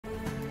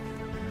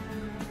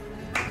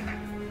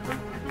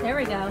There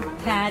we go.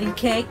 Patty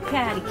cake,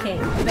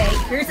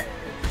 bakers.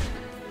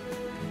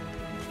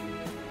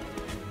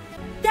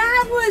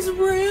 That was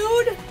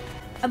rude!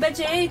 I bet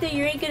you anything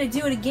you ain't gonna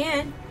do it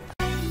again.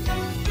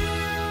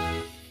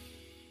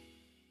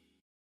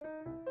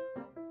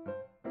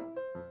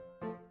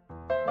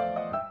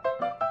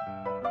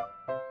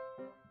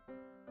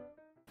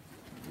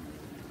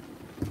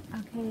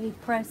 Okay,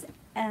 press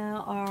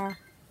LR.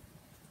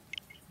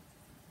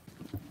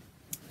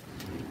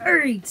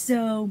 Alright,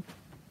 so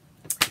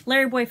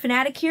Larry Boy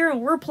Fanatic here,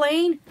 and we're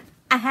playing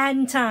A Hat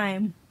in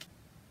Time.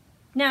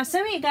 Now,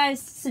 some of you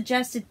guys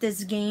suggested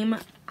this game.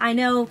 I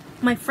know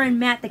my friend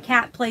Matt the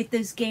Cat played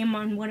this game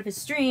on one of his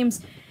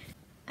streams.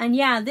 And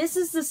yeah, this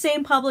is the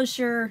same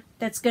publisher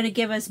that's going to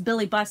give us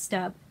Billie Bust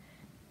Up.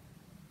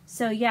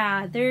 So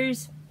yeah,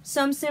 there's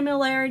some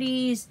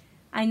similarities.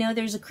 I know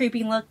there's a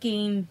creepy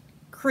looking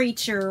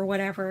creature or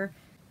whatever.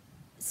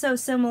 So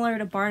similar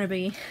to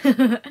Barnaby.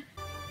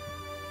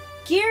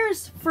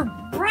 Gears for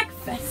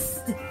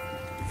breakfast!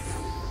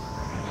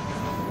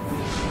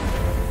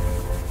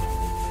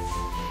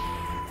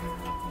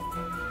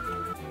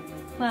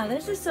 Wow,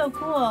 this is so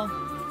cool.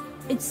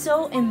 It's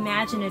so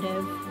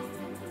imaginative.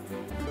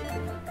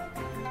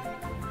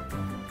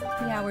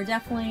 Yeah, we're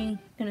definitely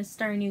gonna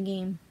start a new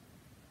game.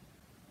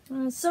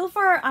 So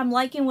far, I'm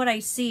liking what I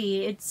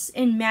see. It's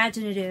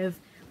imaginative.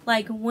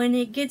 Like, when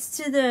it gets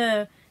to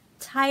the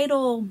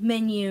title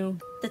menu,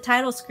 the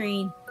title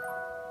screen.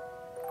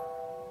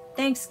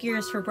 Thanks,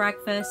 Gears for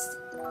breakfast.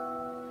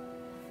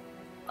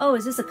 Oh,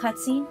 is this a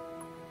cutscene?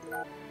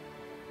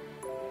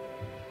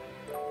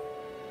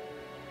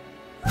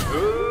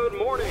 Good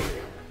morning,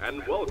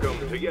 and welcome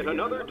to yet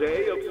another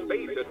day of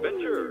space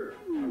adventure.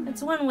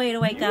 That's one way to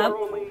wake up.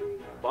 Only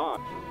 5.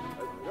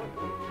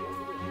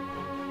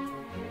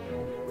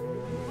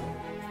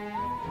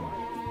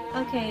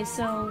 Okay,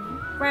 so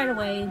right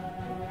away.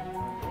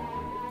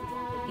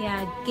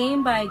 Yeah,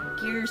 game by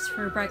Gears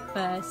for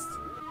breakfast.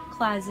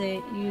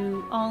 Closet.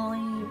 You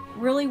only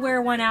really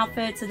wear one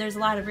outfit, so there's a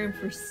lot of room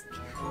for...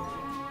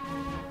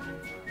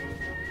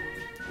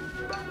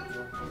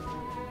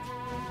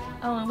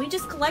 Oh, and we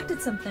just collected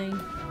something.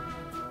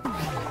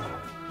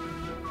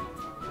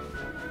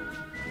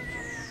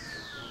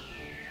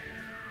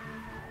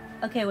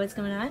 Okay, what's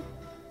going on?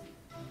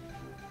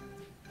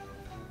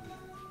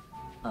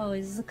 Oh,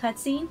 is this a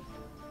cutscene?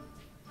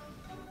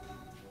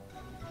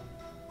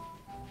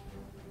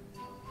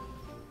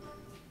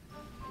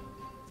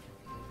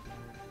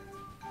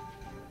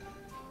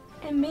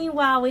 And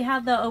meanwhile, we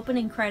have the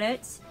opening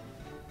credits.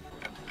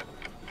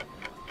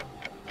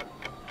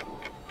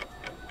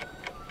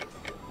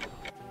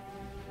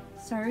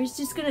 So he's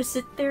just gonna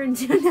sit there and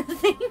do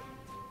nothing.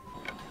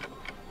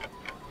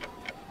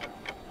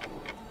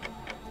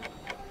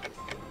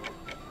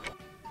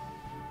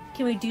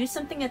 Can we do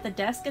something at the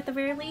desk at the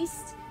very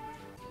least?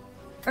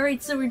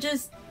 Alright, so we're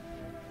just...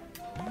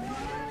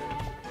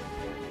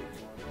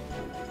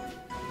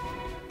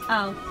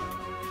 Oh.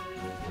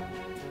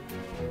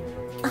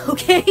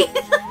 Okay.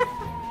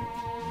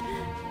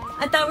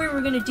 I thought we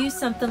were gonna do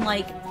something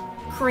like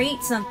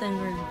create something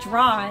or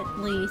draw at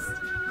least.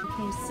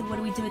 Okay, so what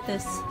do we do with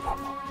this?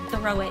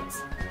 Throw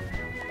it.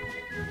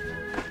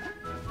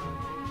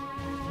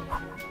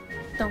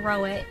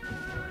 Throw it.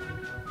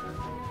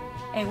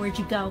 Hey, where'd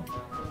you go?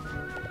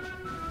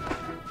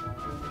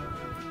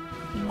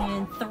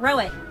 And throw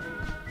it.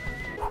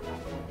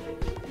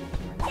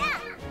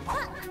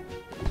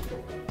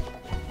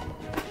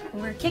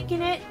 We're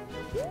kicking it.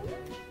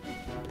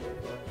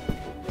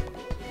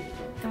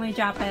 And we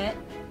drop it.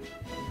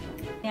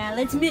 Yeah,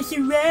 let's mess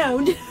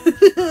around.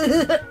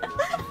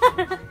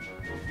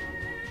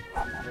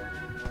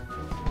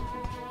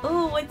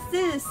 Oh, what's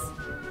this?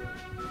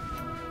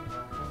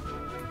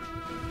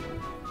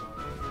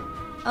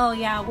 Oh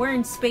yeah, we're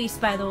in space,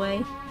 by the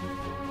way.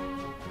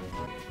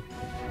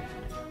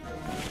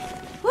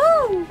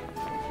 Woo!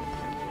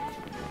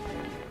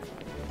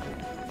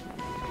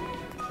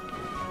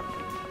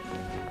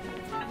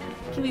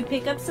 Can we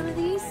pick up some of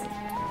these?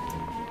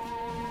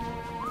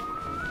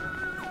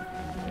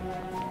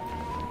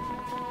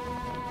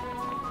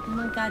 Oh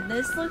my god,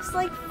 this looks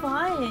like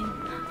fun.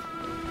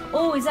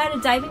 Oh, is that a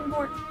diving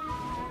board?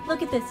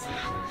 Look at this.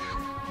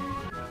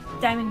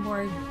 Diving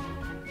board.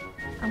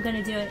 I'm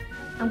gonna do it.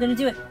 I'm gonna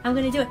do it. I'm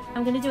gonna do it.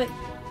 I'm gonna do it.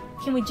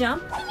 Can we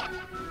jump?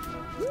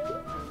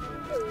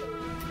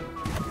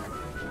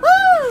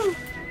 Woo!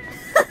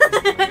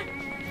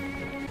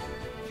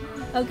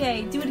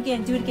 Okay, do it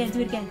again. Do it again.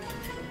 Do it again.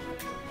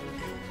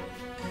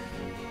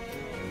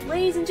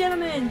 Ladies and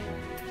gentlemen,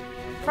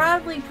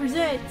 proudly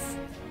presents.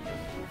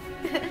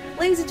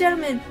 Ladies and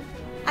gentlemen,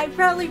 I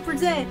proudly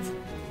present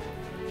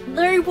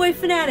Larry Boy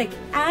Fanatic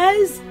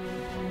as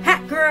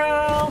Hat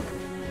Girl!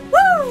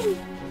 Woo!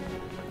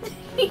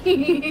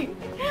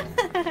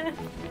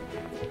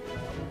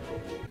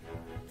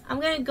 I'm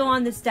gonna go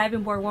on this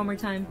diving board one more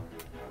time.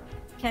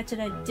 Catch it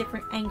at a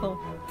different angle.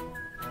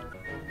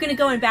 I'm gonna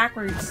go in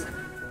backwards.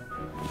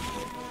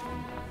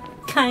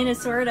 Kinda,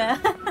 sorta.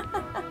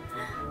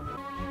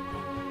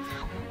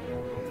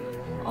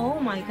 Oh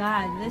my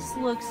god, this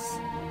looks...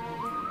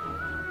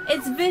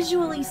 It's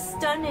visually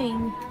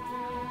stunning.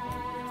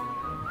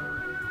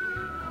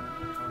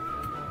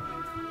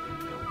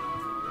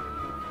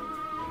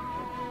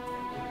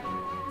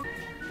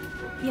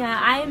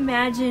 Yeah, I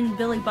imagine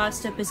Billie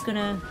Bust Up is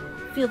gonna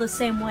feel the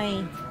same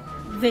way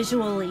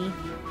visually.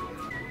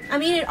 I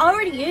mean, it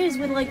already is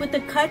with the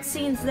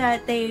cutscenes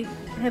that they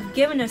have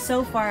given us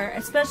so far,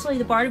 especially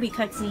the Barnaby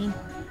cutscene.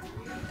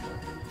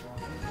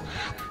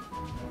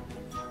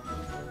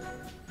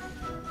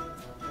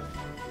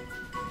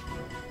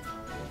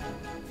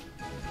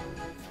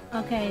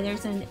 Okay,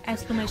 there's an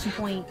exclamation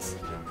point.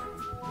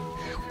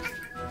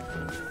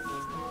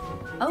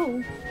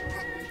 Oh.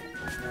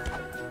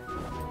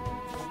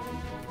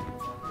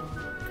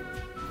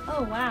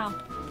 Oh, wow.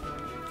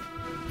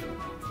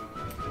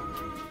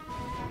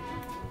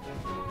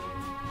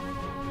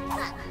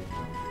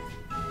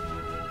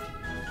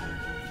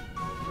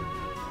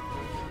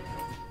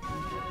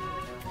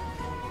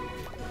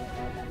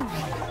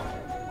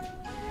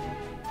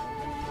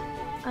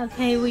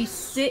 Okay, we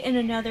sit in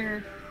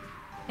another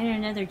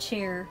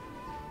chair.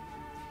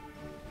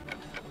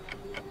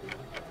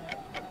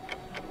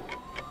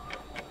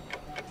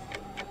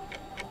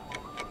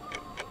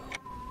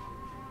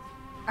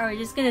 Are we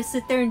just gonna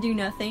sit there and do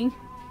nothing?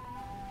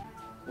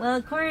 Well,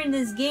 according to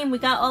this game, we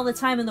got all the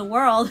time in the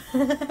world.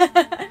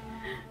 Oh,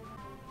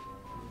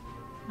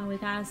 we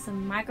got us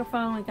some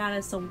microphone, we got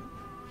us a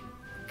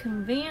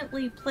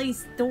conveniently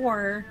placed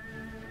door.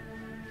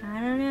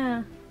 I don't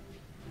know.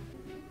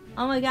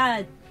 Oh my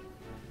god.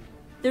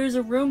 There's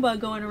a Roomba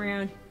going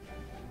around.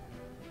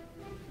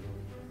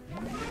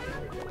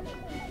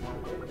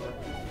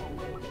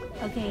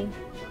 Okay.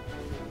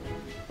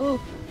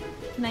 Oh,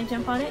 can I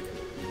jump on it?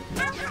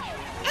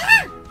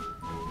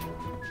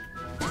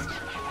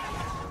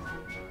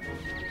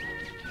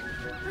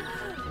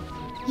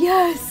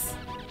 Yes!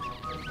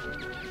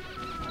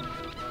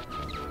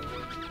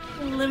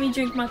 Let me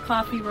drink my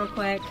coffee real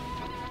quick.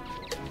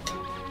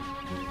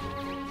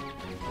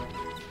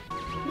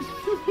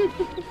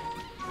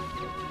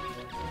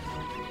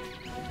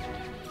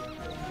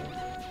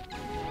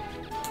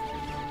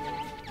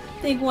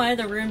 I think one of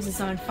the rooms is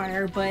on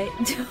fire, but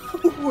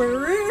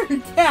we're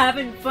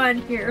having fun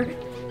here.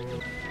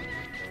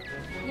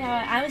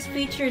 Yeah, I was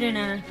featured in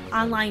an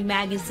online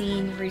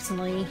magazine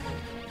recently.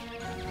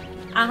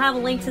 I'll have a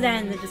link to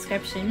that in the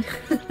description.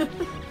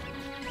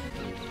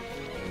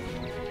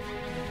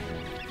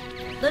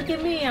 Look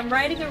at me, I'm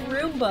riding a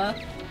Roomba.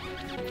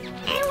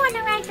 I want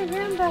to ride the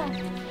Roomba.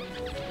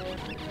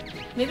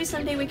 Maybe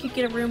someday we could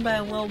get a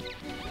Roomba and we'll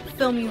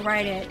film you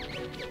ride it.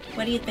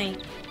 What do you think?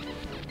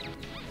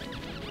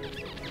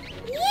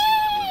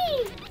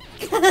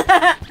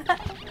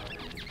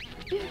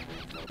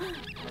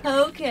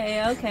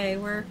 Okay,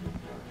 we're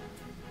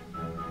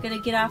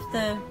gonna get off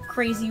the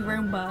crazy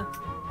Roomba.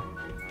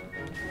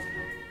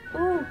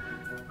 Ooh,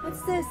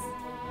 what's this?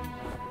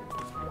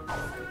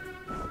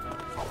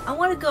 I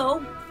wanna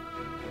go.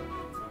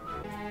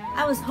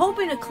 I was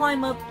hoping to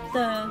climb up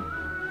the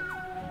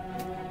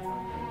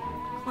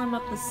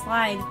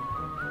slide.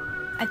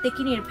 I think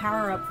you need a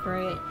power up for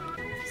it.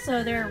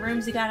 So there are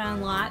rooms you gotta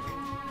unlock.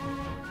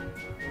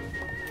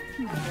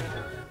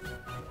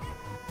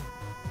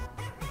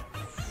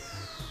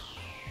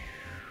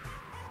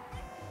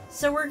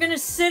 So we're gonna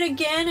sit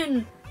again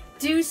and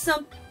do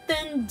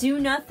something,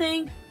 do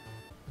nothing.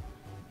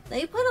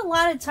 They put a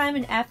lot of time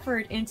and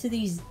effort into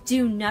these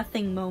do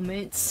nothing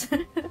moments.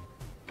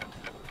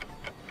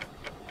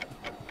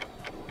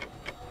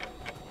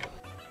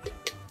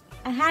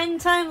 A hat in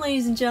time,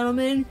 ladies and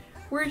gentlemen.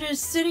 We're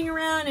just sitting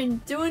around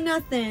and doing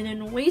nothing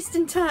and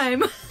wasting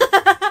time.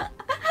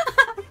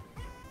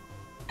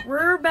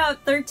 We're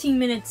about 13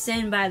 minutes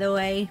in, by the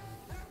way.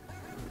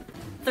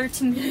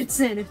 13 minutes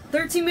in.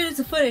 13 minutes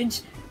of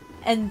footage.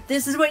 And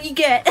this is what you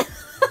get.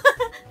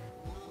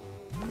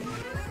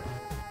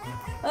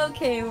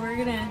 Okay, we're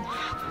gonna...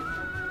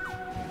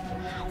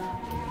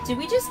 Did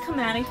we just come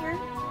out of here?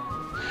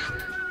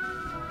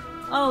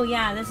 Oh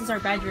yeah, this is our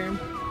bedroom.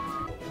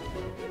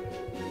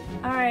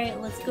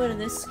 Alright, let's go to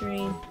this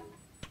screen.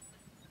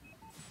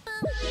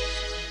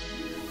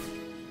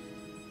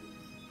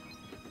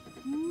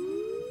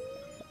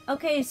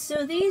 Okay,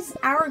 so these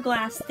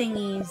hourglass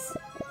thingies,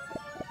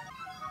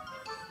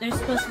 they're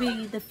supposed to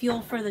be the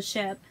fuel for the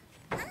ship.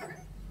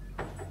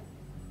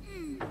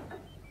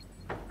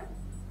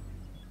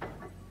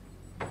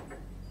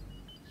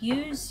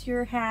 Use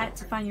your hat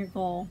to find your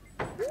goal.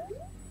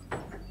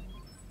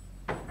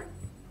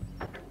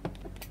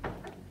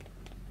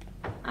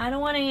 I don't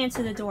want to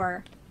answer the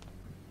door.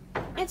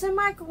 It's a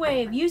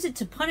microwave. Use it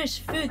to punish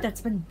food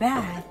that's been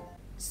bad.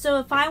 So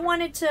if I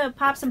wanted to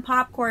pop some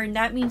popcorn,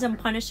 that means I'm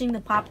punishing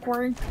the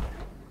popcorn?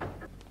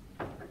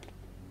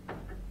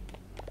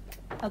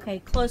 Okay,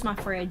 close my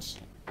fridge.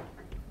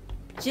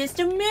 Just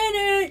a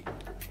minute!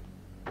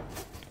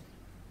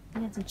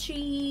 We got some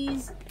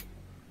cheese.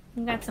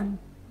 We got some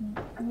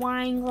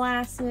wine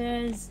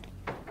glasses.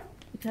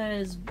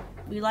 Because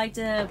we like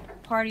to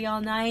party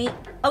all night.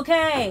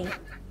 Okay!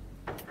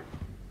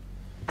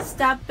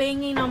 Stop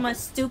banging on my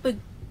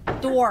stupid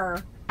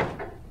door.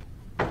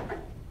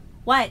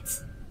 What?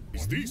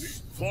 Is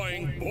this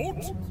flying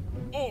boat?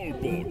 All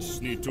boats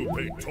need to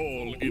pay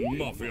toll in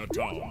Mafia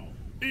Town,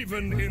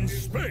 even in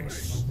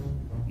space.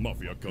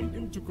 Mafia come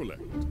in to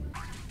collect.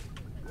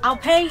 I'll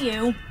pay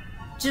you.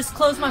 Just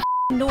close my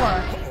door.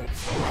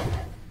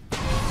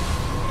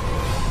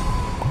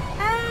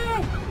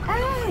 Hey!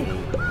 Hey!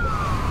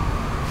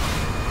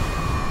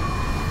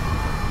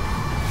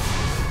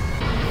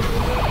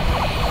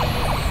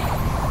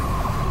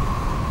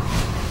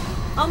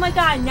 Oh my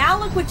god, now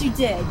look what you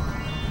did.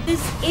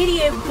 This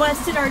idiot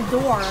busted our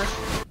door.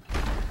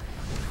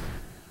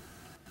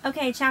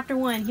 Okay, chapter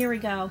 1, here we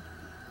go.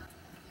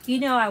 You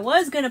know, I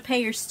was gonna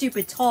pay your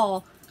stupid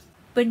toll,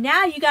 but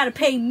now you gotta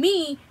pay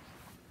me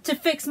to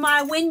fix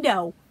my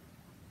window.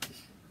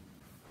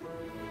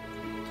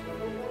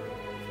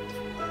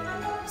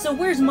 So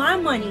where's my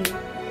money?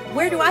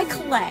 Where do I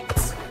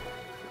collect?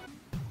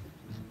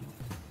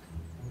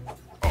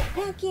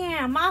 Heck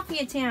yeah,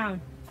 Mafia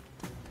Town.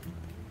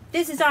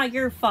 This is all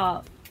your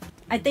fault.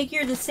 I think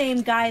you're the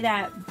same guy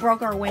that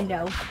broke our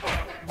window.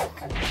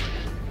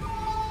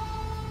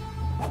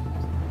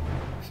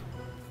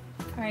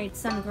 Alright,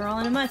 some girl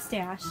in a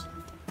mustache.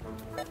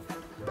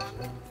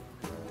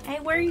 Hey,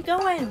 where are you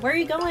going? Where are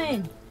you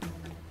going?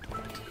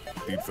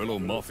 Did fellow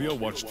Mafia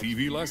watch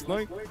TV last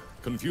night?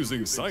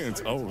 Confusing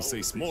science owls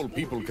say small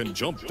people can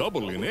jump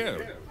double in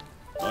air.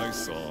 I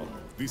saw.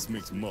 This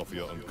makes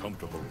Mafia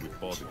uncomfortable with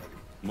body.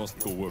 Must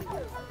go work.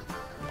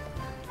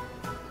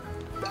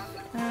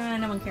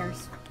 No one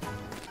cares.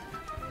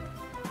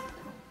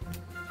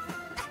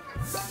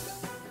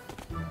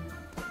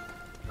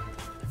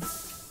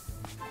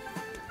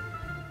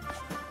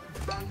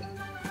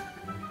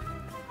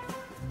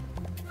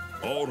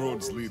 All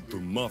roads lead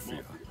to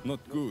Mafia. Not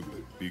good.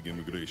 Big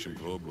immigration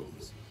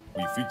problems.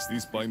 We fix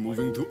this by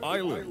moving to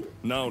Island.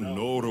 Now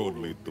no road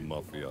lead to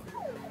Mafia.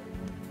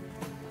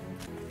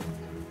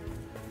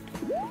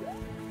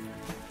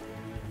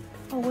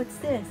 Oh, what's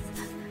this?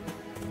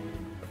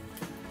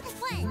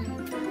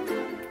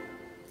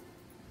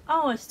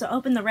 Oh, it's to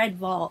open the red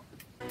vault.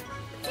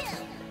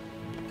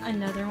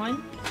 Another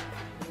one.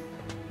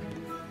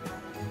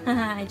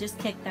 Haha, I just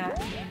kicked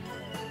that.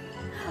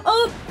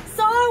 Oh,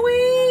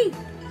 sorry!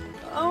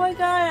 Oh my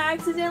god, I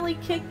accidentally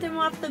kicked him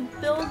off the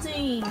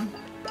building.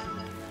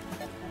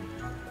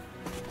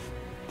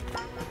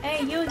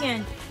 Hey, you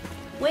again.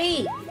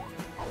 Wait!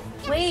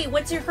 Wait,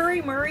 what's your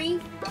hurry, Murray?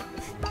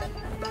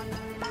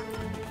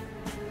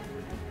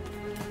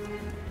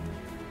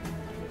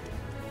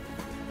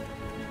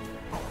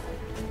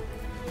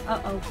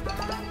 Uh-oh.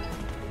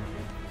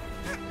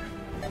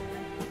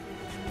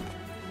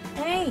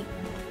 Hey!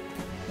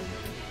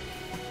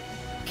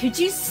 Could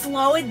you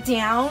slow it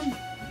down?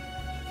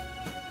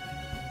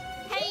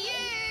 Hey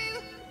you!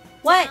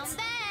 What? Down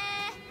there!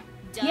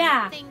 Don't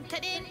Yeah. think I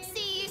didn't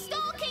see you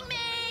stalking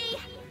me!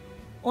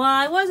 Well,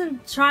 I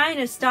wasn't trying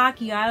to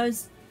stalk you. I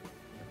was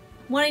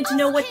wanting to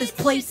know what this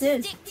place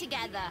Should is. stick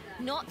together,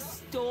 not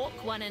stalk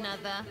one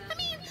another. I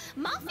mean,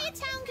 Mafia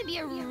Town can be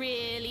a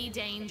really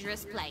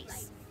dangerous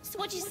place. So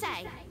what'd you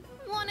say?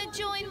 Wanna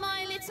join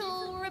my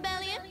little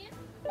rebellion?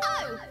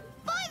 Oh,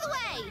 by the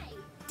way,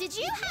 did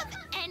you have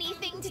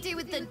anything to do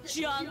with the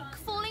junk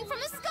falling from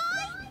the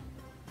sky?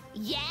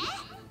 Yeah?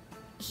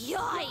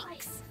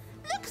 Yikes!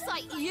 Looks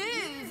like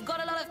you've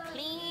got a lot of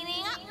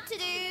cleaning up to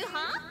do,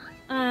 huh?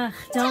 Don't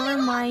Tell you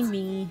remind what,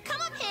 me.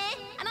 Come up here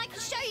and I can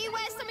show you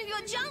where some of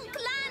your junk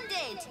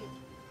landed.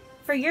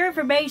 For your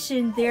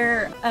information,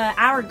 they're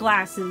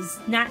hourglasses,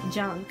 not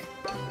junk.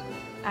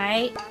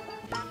 Alright?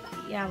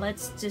 Yeah,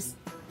 let's just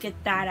get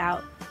that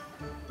out.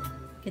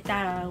 Get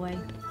that out of the way.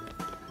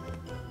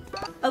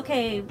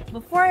 Okay,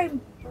 before I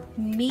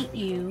meet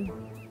you,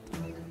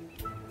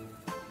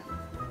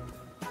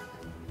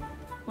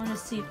 I want to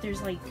see if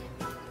there's like...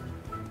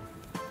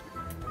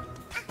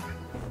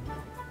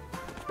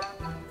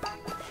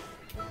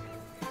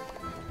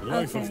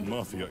 Life Okay. of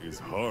Mafia is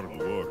hard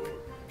work.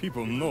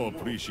 People no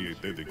appreciate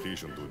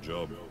dedication to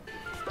job.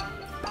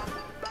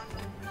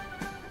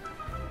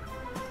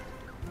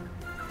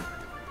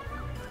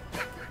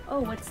 Oh,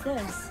 what's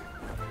this?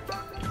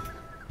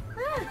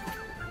 Ah.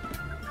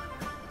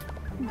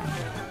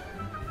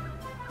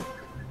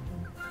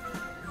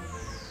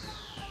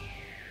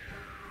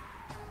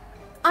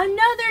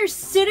 Another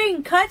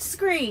sitting cut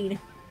screen!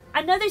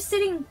 Another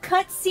sitting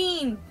cut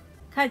scene!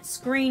 Cut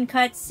screen,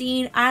 cut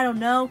scene, I don't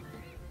know.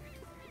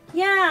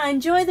 Yeah,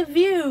 enjoy the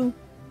view!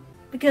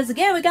 Because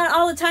again, we got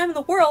all the time in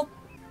the world.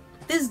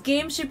 This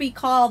game should be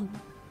called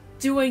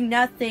Doing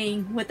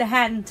Nothing with the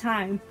Hat in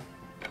Time.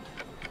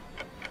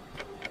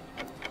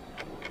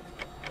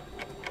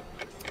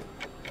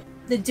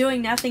 The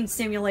Doing Nothing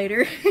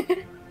Simulator.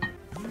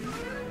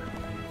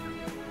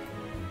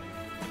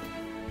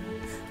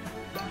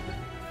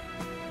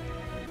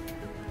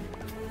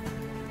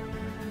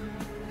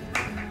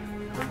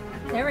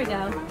 There we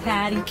go.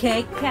 Patty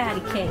cake,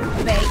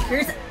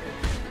 bakers.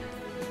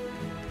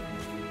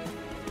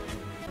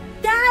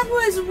 That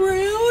was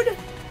rude!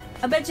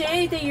 I bet you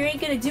anything you ain't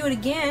gonna do it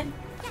again.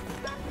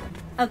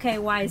 Okay,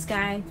 wise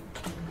guy.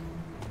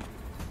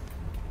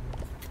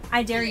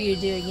 I dare you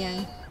to do it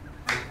again.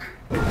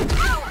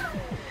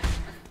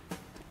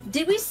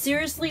 Did we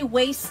seriously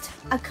waste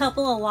a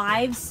couple of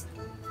lives?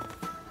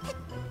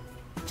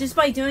 Just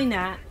by doing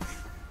that?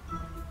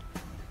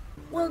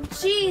 Well,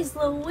 geez,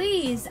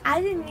 Louise, I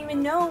didn't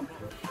even know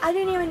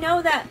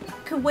that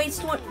could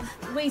waste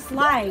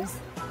lives.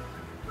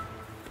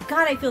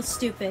 God, I feel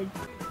stupid.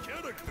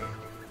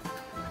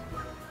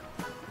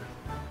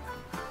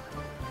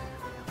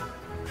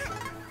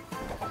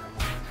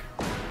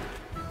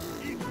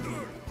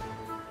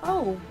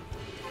 Oh,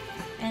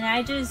 and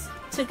I just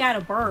took out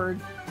a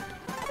bird.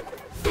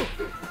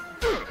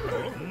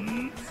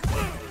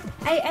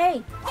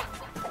 Hey!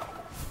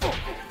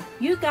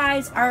 You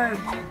guys are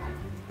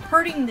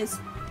hurting this.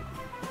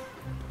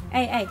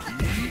 Hey!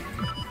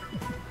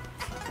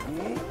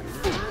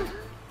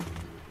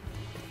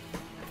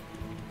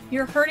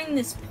 You're hurting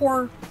this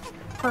poor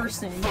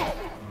person.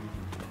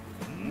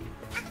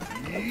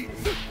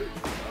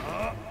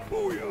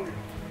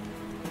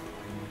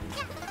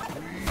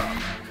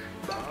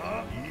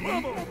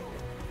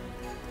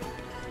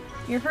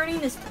 You're hurting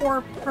this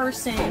poor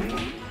person,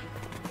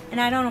 and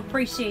I don't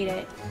appreciate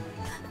it.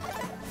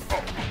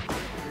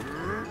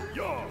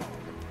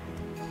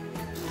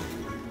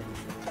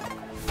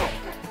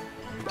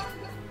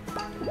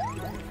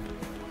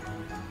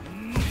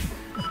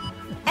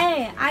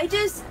 Hey, I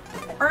just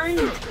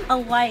earned a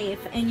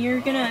life, and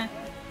you're gonna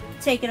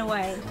take it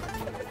away.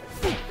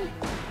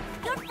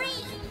 You're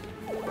free!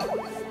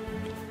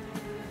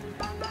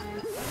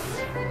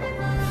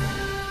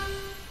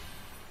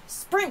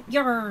 Sprint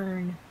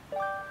yarn!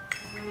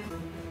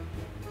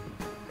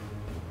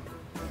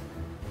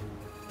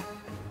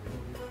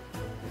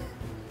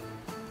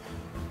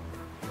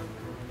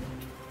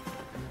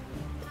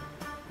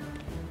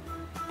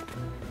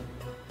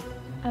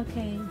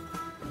 Okay,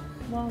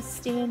 while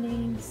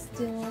standing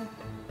still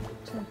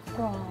to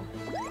crawl.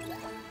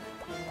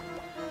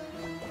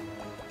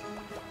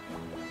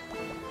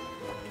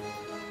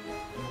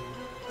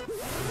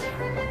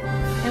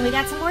 And we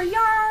got some more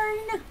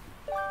yarn!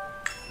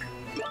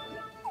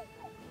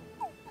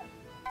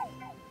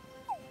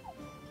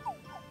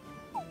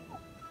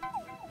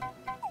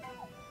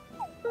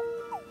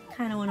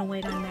 Kinda wanna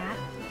wait on that.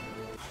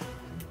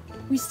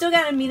 We still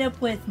gotta meet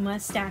up with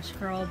Mustache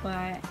Girl,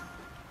 but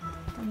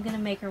I'm gonna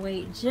make her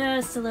wait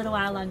just a little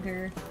while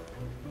longer.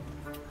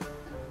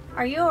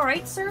 Are you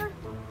alright, sir?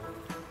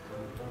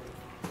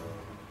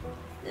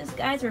 These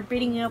guys are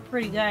beating you up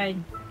pretty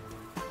good.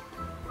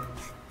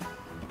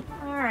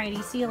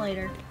 Alrighty, see you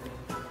later.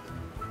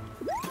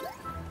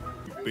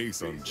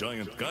 Base on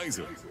giant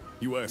geyser.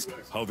 You ask,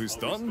 how this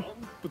done?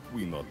 But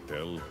we not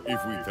tell.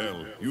 If we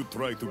tell, you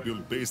try to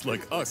build base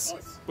like us.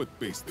 But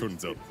base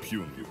turns out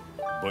puny.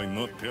 By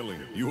not telling,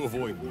 you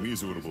avoid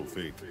miserable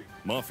fate.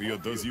 Mafia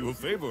does you a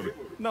favor.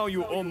 Now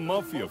you owe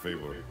Mafia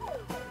favor.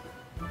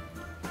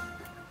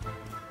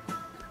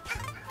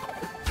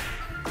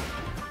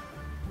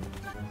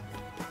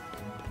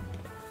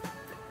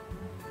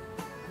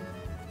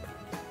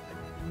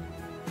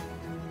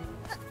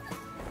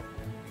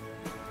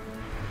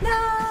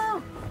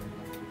 No!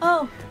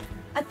 Oh,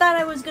 I thought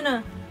I was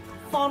gonna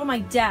fall to my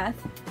death.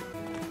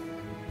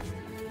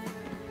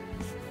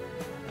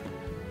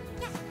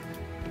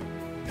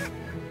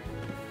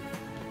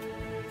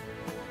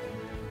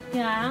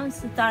 Yeah, I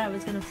honestly thought I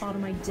was gonna fall to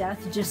my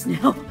death just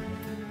now.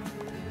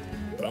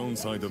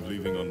 Downside of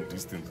living on a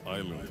distant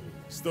island,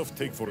 stuff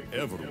take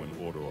forever when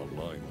order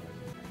online.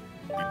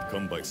 It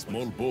come by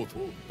small boat,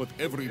 but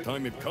every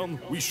time it come,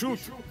 we shoot.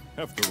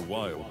 After a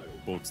while,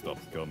 boat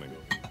stops coming.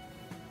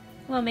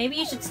 Well, maybe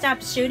you should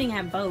stop shooting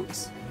at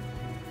boats.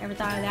 Ever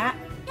thought of that?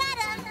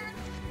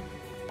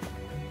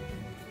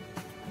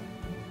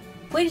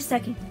 Wait a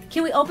second.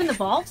 Can we open the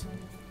vault?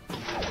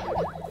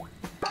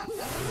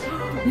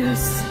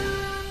 Yes!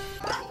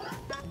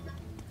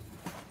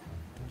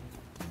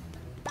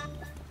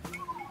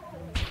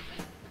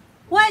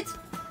 What?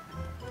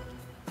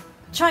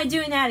 Try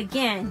doing that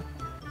again.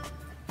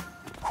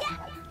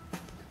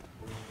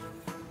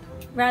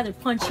 Rather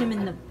punch him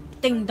in the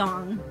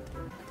ding-dong.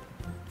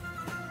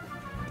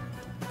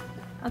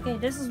 Okay,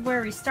 this is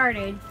where we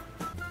started.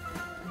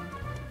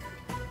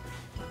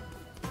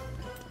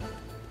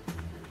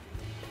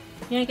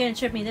 You ain't gonna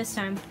trip me this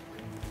time.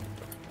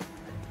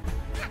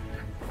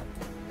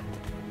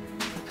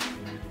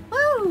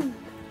 Woo!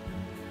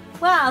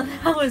 Wow,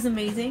 that was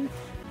amazing.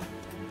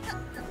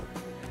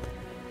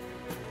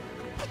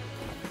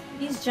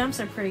 These jumps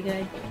are pretty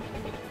good.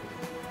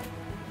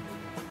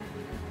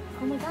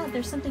 Oh my god,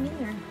 there's something in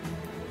there.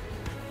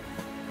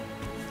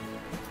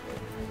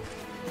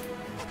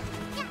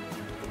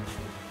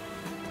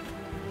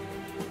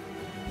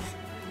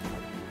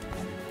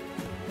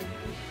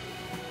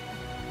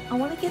 I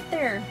want to get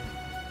there.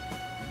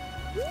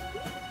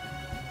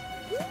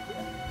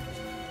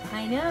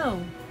 I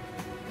know.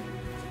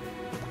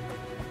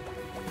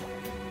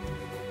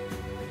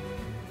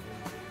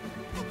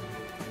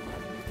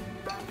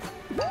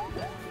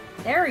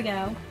 There we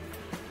go.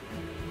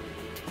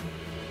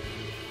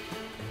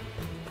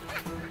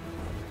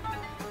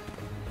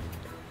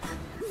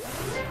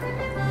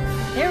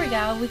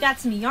 go. We got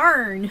some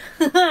yarn.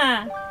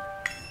 Alright,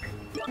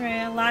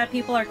 a lot of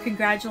people are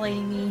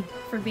congratulating me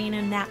for being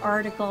in that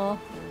article.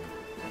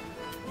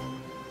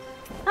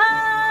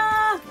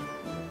 Ah!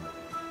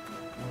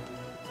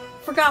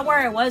 Forgot where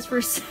I was for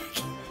a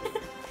second.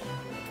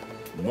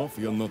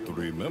 Mafia not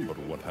remember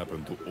what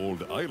happened to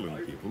old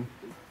island people.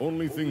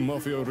 Only thing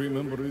Mafia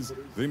remember is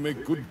they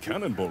make good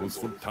cannonballs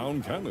for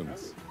town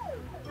cannons.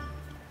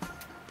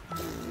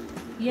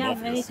 You have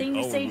Mafia anything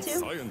to see say owl too?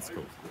 Science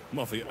code.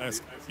 Mafia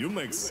ask, you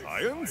make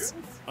science?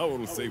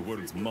 Owl say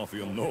words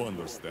Mafia no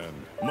understand.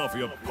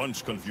 Mafia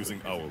punch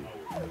confusing owl.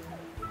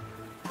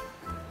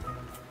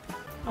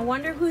 I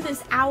wonder who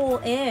this owl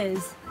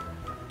is.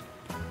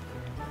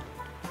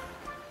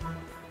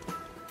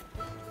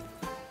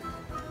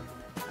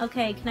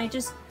 Okay, can I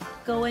just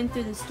go in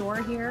through this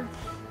door here?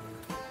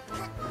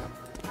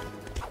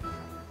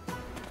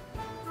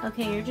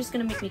 Okay, you're just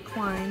gonna make me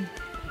climb.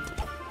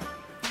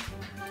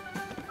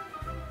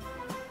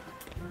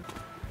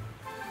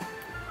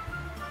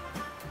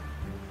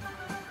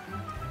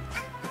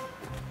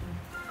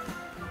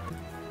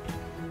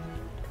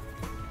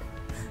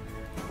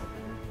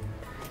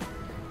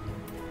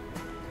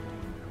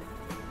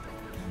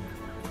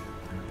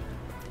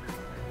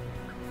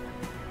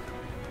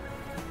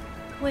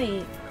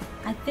 Wait,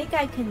 I think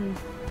I can...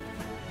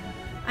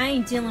 I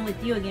ain't dealing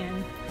with you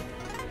again.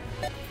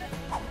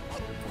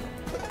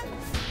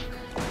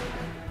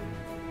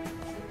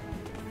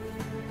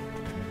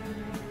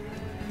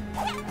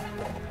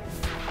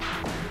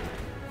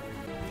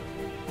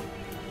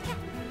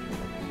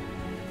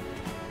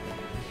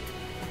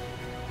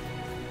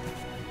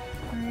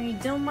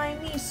 Alright, don't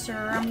mind me,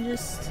 sir. I'm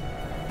just...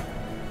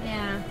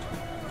 Yeah.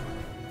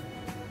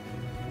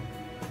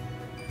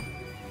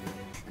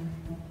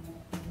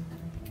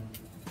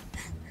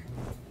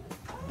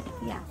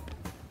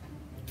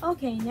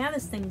 Okay, now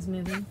this thing's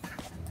moving.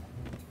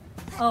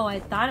 Oh, I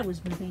thought it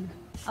was moving.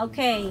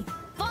 Okay,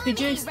 could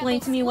you explain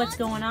to me what's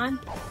going on?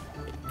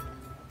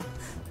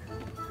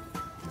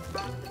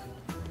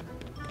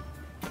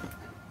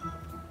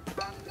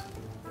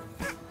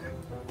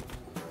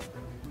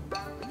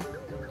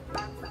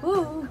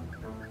 Ooh.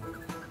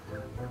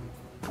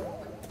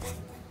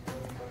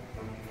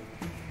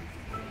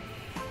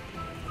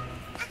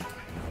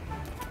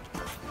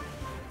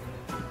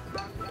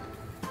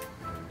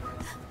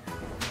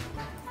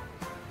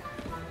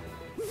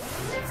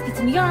 Let's get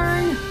some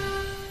yarn.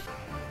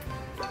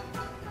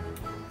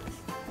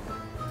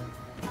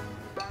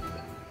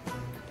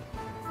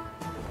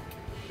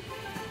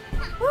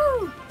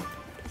 Woo.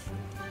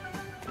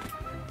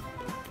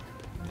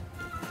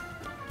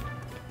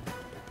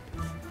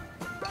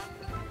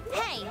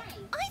 Hey,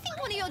 I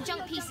think one of your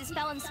junk pieces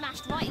fell and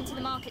smashed right into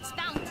the market's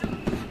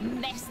fountain.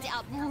 Messed it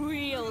up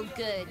real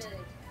good.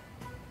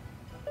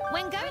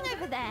 When going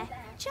over there,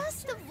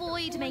 just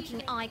avoid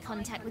making eye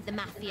contact with the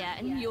Mafia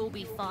and you'll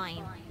be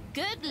fine.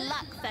 Good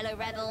luck, fellow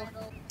rebel.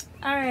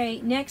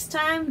 Alright, next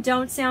time,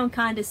 don't sound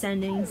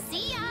condescending.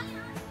 See ya!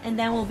 And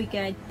then we'll be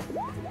good.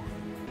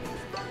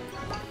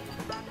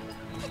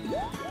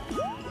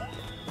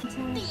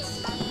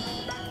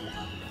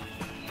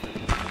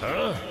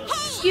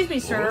 Excuse me,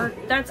 sir.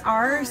 That's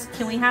ours.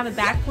 Can we have it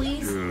back,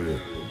 please?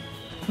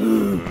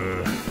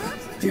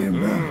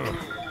 Stand back.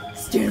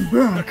 Stand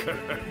back.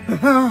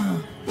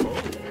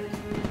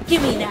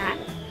 Give me that.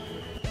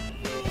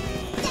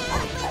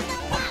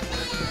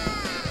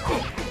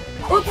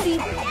 Oopsie.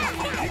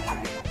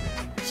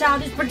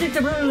 Child is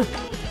predictable.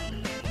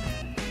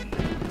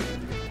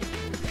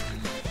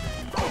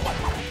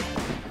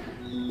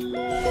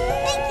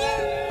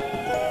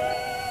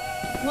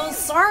 Well,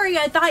 sorry.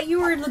 I thought you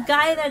were the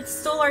guy that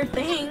stole our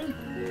thing.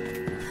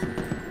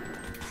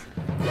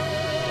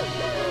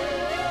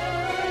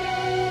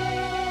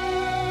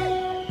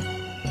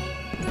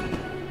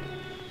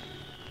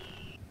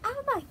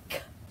 Oh my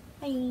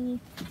god.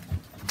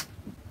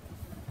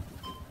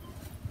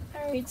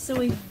 Alright, so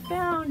we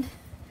found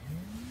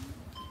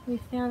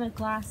a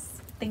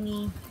glass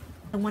thingy.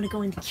 I want to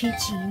go in the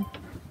kitchen.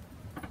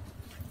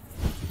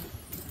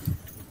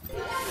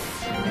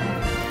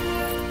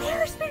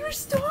 There's been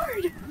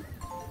restored!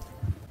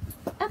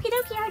 Okie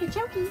dokie,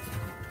 artichoke.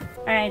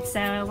 Alright,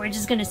 so we're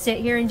just gonna sit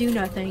here and do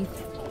nothing.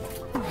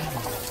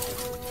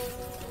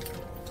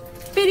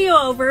 Video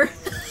over.